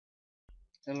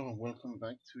Hello and welcome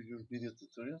back to your video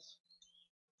tutorials.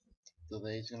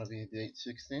 Today is gonna be day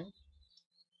 16.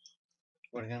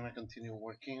 We're gonna continue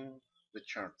working with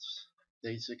charts.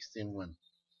 Day 16 one.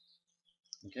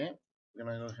 Okay, we're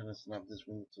gonna go ahead and snap this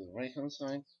window to the right hand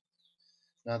side.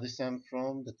 Now this time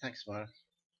from the text bar,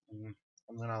 I'm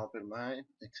gonna open my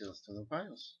Excel student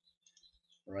files.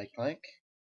 Right click,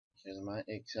 here's my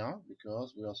Excel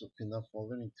because we also pinned that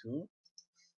folder into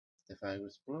the file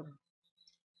explorer.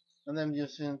 And then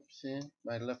using see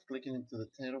by left clicking into the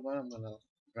title bar, I'm gonna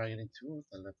drag it into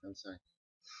the left hand side.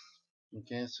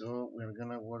 Okay, so we're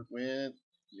gonna work with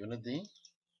unit D,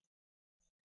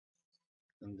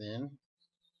 and then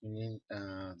we need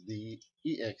the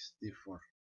EXD4.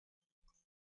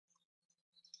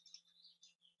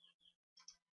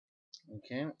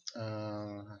 Okay,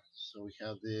 so we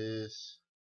have this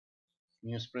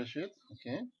new spreadsheet.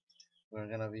 Okay, we're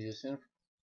gonna be using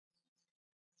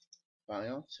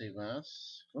file, save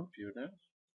as, computer,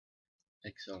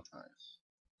 Excel files,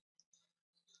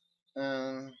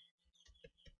 and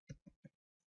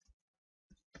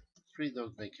Free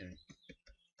Dog Bakery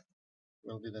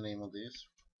will be the name of this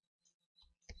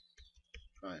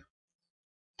file,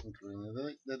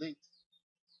 including the date.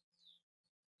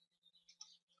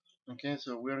 Okay,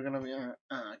 so we're gonna be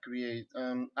create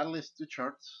at least two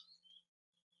charts.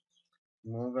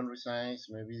 Move and resize,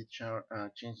 maybe the chart,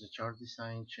 change the chart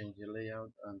design, change the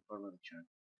layout, and format the chart,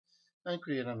 and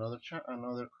create another chart,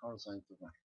 another horizontal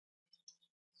bar.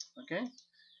 Okay,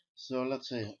 so let's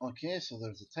say, okay, so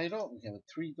there's the title. We have a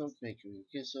Three Dog Bakery.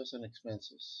 Okay, sales and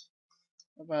expenses.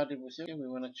 About it, we say, okay, we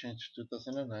want to change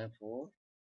 2009 for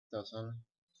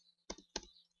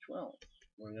 2012.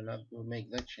 We're gonna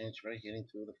make that change right here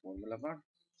into the formula bar.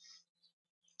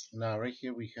 Now, right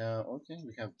here we have, okay,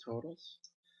 we have totals.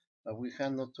 We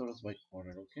have no totals by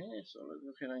quarter. Okay, so let's go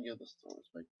ahead and get the totals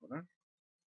by quarter.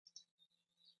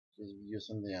 Just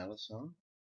using the Allison.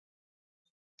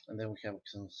 And then we have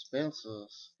some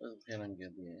expenses. Let's go ahead and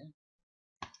get the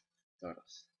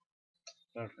totals.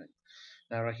 Perfect.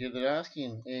 Now right here they're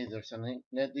asking, hey, there's a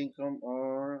net income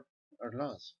or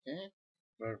loss. Okay,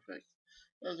 perfect.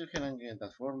 Let's go ahead and get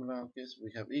that formula. Okay, so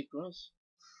we have equals.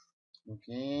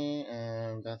 Okay,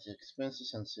 and that's the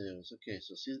expenses and sales. Okay,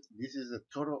 so see, this is the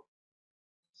total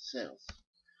sales.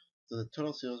 So the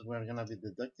total sales we're gonna be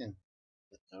deducting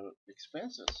the total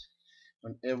expenses.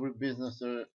 On every business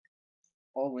there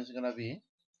always gonna be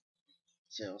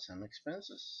sales and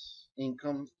expenses,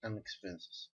 income and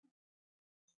expenses.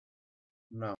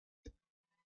 Now,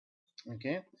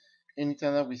 okay,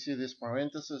 anytime that we see this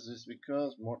parenthesis is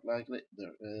because more likely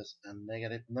there is a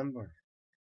negative number.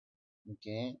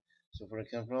 Okay, so for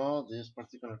example, this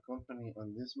particular company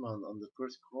on this month, on the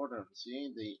first quarter,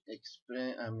 see they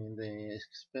expend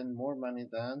more money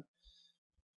than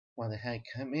what they had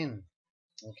come in.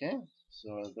 Okay,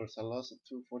 so there's a loss of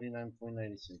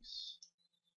 249.96.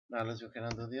 Now let's go ahead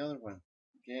and do the other one.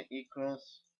 Okay,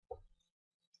 equals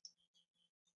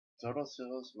total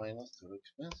sales minus total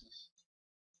expenses.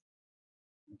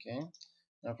 Okay,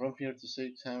 now from here to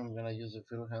save time, I'm gonna use the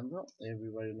fill handle.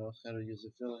 Everybody knows how to use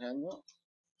the fill handle,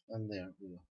 and there we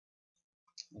go.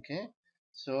 Okay,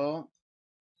 so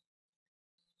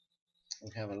we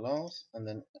have a loss, and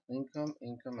then income,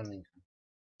 income, and income.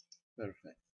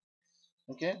 Perfect.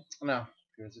 Okay, now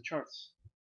here's the charts.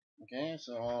 Okay,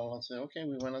 so let's say, okay,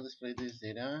 we wanna display this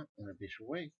data in a visual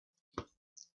way.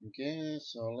 Okay,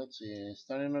 so let's see,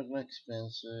 starting with my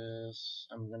expenses,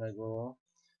 I'm gonna go,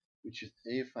 which is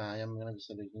A5, I'm gonna be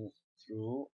selecting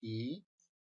through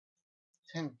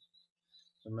E10.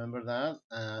 Remember that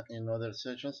in other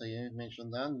sessions I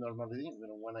mentioned that normally we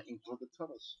don't want to include the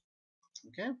totals.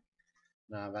 Okay,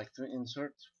 now back to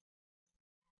insert.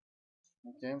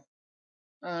 Okay,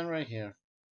 and right here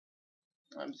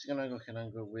I'm just gonna go ahead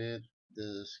and go with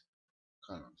these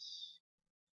columns.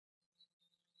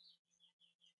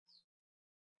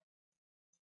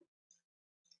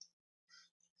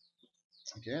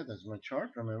 Okay, that's my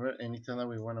chart. Remember, anytime that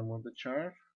we want to move the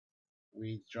chart,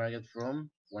 we drag it from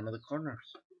one of the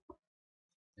corners.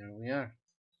 There we are.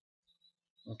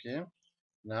 Okay,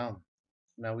 now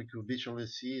we could visually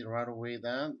see right away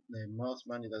that the most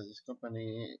money that this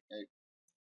company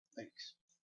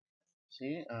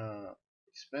see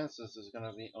expenses is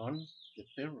gonna be on the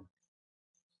payroll.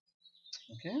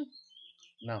 Okay,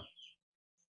 now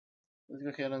let's go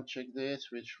ahead and check the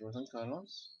switch rows and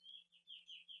columns,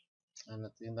 and I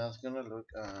think that's gonna look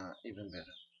even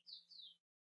better.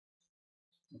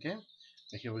 Okay,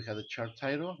 and here we have the chart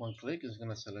title. One click is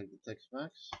gonna select the text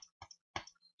box,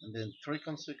 and then 3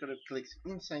 consecutive clicks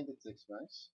inside the text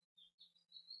box.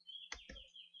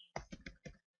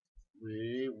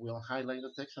 we will highlight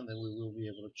the text and then we will be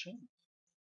able to change.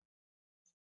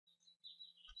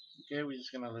 Okay, we're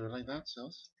just gonna leave it like that,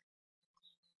 cells.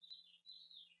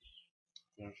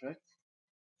 Perfect.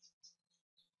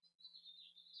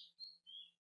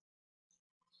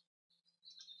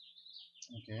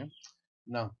 Okay,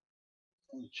 now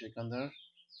check under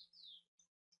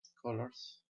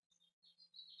colors.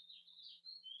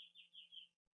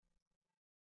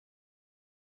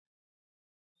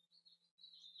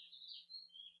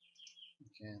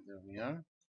 Okay, there we are.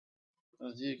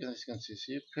 As you guys can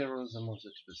see, payroll is the most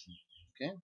expensive.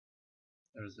 Okay,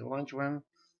 there's the orange one.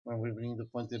 When we bring the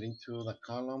pointer into the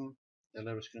column, the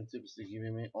lever screen tips is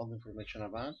giving me all the information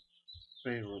about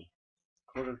payroll,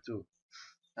 quarter two,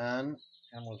 and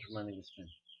how much money we spent.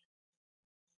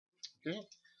 Okay,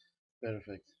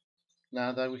 perfect.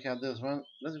 Now that we have this one,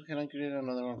 let's go ahead and create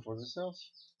another one for the cells.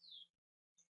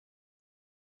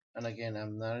 And again,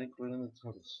 I'm not including the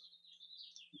totals.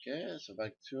 Okay, so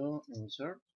back to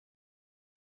insert.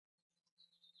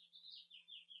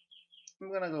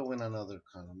 I'm gonna go with another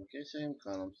column. Okay, same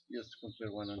columns, just to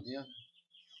compare one and the other.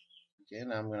 Okay,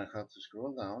 now I'm gonna have to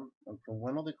scroll down, and from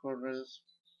one of the corners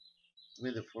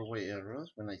with the four-way arrows,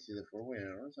 when I see the four-way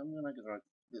arrows, I'm gonna drag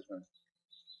this one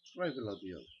right below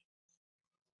the other.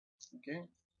 Okay,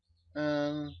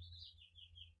 and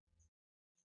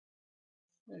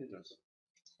there it goes.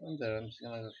 And there, I'm just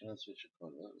gonna go ahead and switch the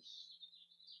colors.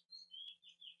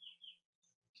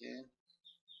 Okay,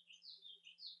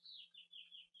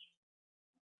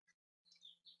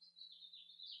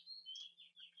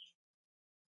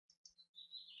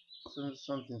 so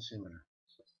something similar.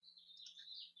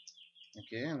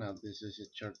 Okay, now this is a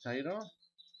chart title.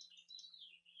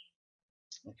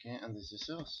 Okay, and this is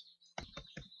sales.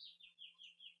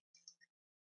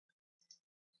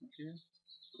 Okay,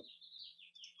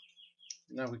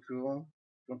 now we could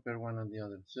compare one and the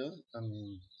other. Sales,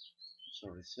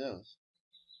 sorry, sales.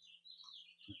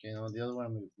 Okay, on the other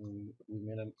one we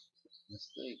made a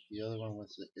mistake. The other one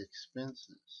was the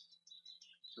expenses.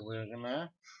 So we're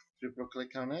gonna triple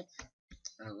click on it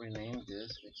and rename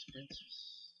this expenses.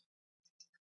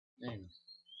 There you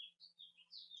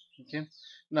go. Okay.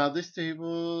 Now this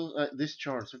table, these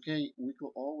charts, okay, we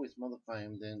could always modify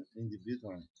them then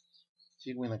individually.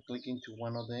 See, when I click into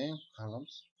one of the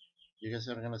columns, you guys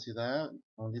are gonna see that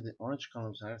only the orange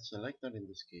columns are selected in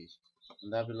this case,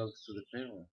 and that belongs to the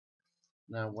payroll.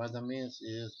 Now what that means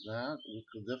is that we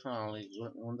could definitely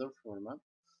go under format,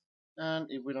 and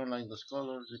if we don't like those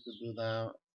colors, we could do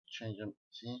that, change them,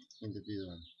 see,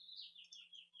 individual.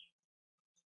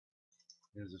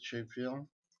 Here's the shape fill,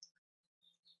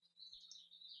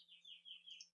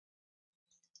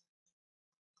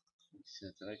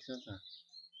 etc, etc.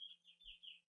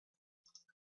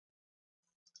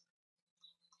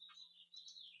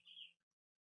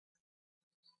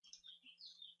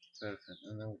 Perfect,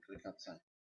 and then we click outside.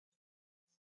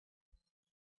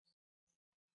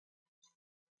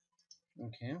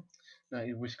 Okay, now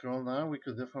if we scroll down, we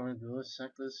could definitely do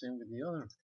exactly the same with the other.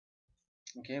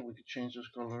 Okay, we could change those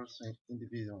colors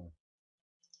individually.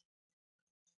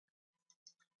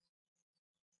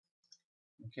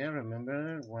 Okay,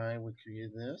 remember why we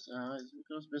create this? It's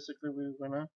because basically we're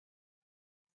gonna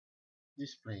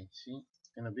display, see,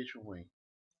 in a visual way,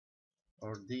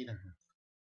 our data.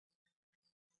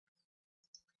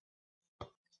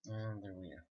 And there we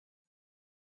are.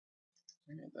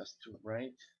 Okay, that's too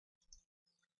bright.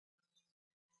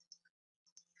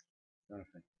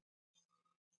 Perfect.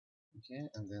 Okay,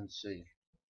 and then save.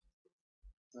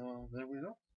 So there we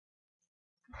go.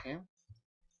 Okay,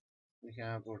 we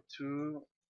have our two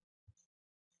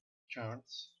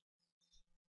charts.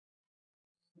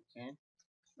 Okay,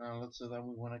 now let's say that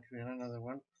we want to create another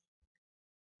one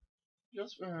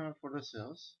just for the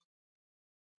cells.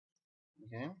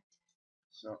 Okay,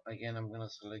 so again, I'm gonna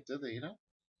select the data,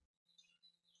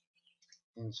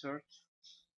 insert.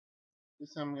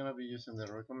 This time I'm gonna be using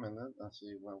the recommended. Let's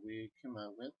see what we came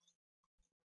out with.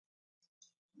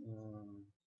 Um,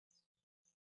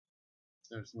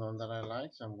 there's none that I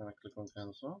like, so I'm gonna click on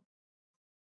cancel.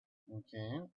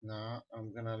 Okay, now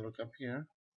I'm gonna look up here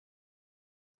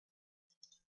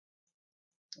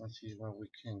and see what we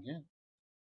can get.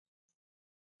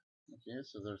 Okay,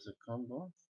 so there's a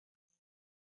combo.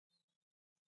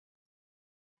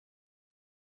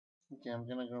 Okay, I'm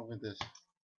gonna go with this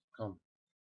combo.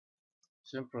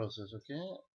 Same process, okay?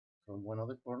 From one of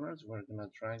the corners, we're gonna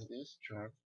drag this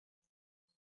chart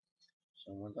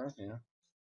somewhere down here.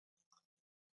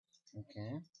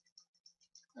 Okay,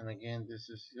 and again, this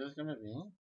is just gonna be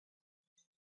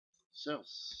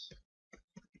sales.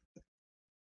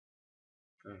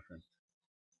 Perfect.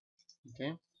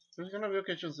 Okay, There's gonna be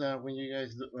occasions that when you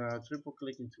guys triple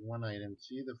click into one item,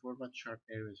 see the format chart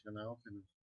area is gonna open.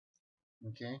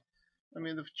 Okay, I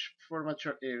mean the format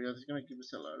chart area is gonna give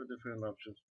us a lot of different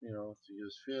options. You know, to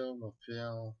use fill, no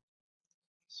fill,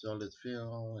 solid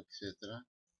fill, etc.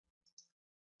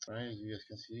 Right, as you guys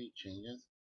can see, it changes.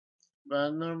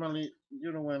 But normally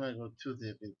you don't wanna go too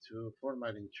deep into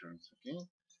formatting charts. Okay,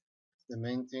 the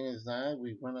main thing is that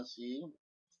we want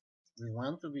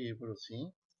to be able to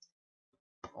see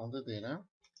all the data.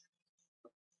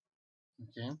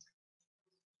 Okay,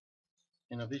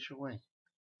 in a visual way.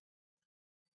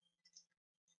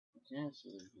 Okay, so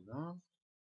there you go.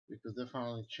 We could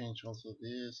definitely change also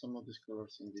some of these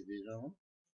colors individually,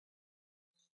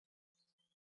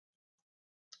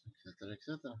 etc.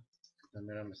 etc. If I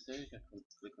made a mistake, I could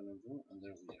click on undo and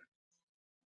there we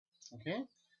are. Okay,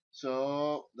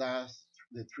 so that's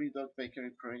the three dot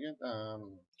bakery project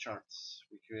charts.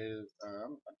 We created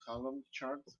a column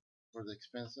chart for the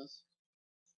expenses,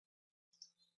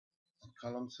 a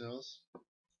column sales,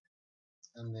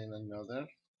 and then another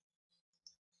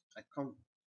a comp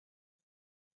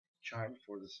chart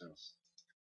for the sales.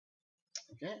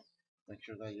 Okay, make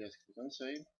sure that you guys click on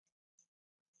save.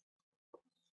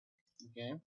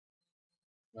 Okay,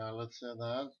 now let's say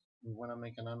that we want to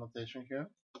make an annotation here.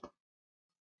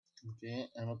 Okay,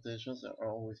 annotations are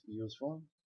always useful.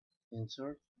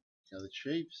 Insert, edit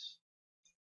shapes.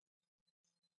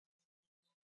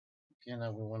 Okay,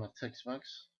 now we want a text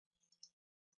box.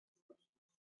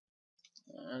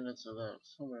 And let's say that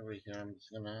somewhere right here, I'm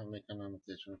just gonna make an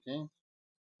annotation, okay?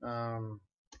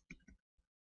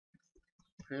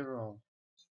 Payroll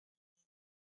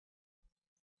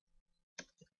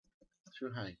too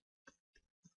high.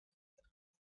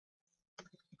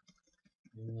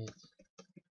 You need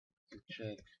to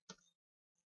check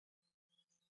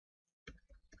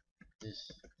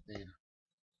this data.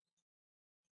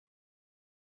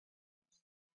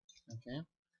 Okay,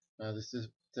 now this is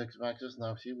text boxes.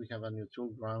 Now see we have a new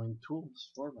tool, drawing tools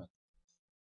format.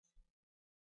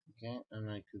 Okay, and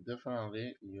I could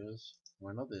definitely use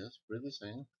one of these,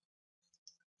 pre-design.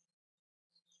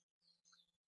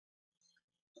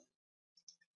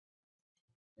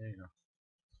 There you go.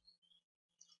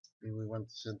 If we want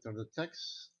to center the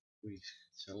text, we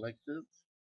select it,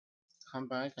 come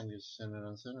back and just center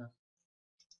and center.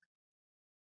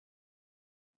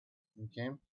 Okay,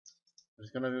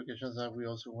 there's gonna be occasions that we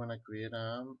also want to create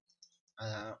a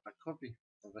copy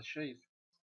of a shape.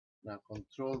 Now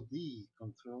control D,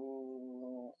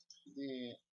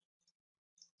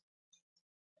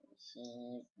 let's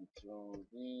see, control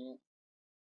D,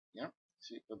 yeah,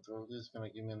 see, control D is gonna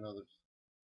give me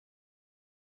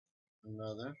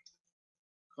another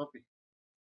copy.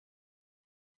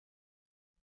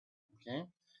 Okay,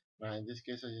 now in this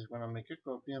case I just want to make a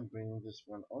copy and bring this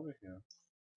one over here.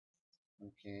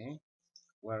 Okay,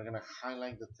 we're gonna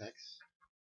highlight the text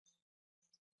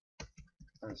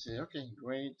and say, okay,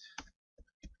 great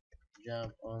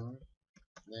job on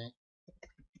the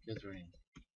catering.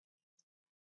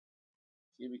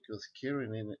 See, because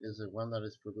catering is the one that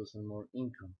is producing more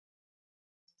income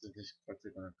to this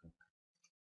particular company.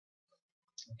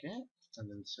 Okay, and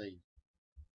then save.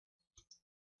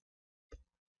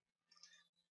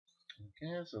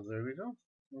 Okay, so there we go.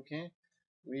 Okay,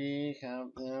 we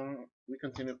have them. We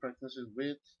continue practicing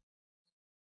with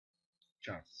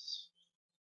charts.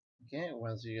 Okay,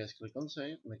 once you guys click on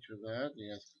save, make sure that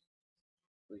you guys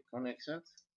click on exit,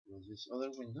 close this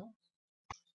other window,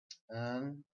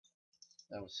 and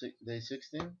that was day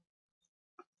 16.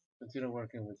 Continue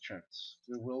working with charts.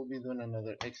 We will be doing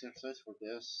another exercise for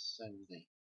this same day.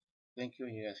 Thank you.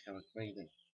 You guys have a great day.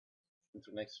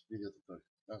 Until next video tutorial.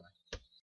 Bye bye.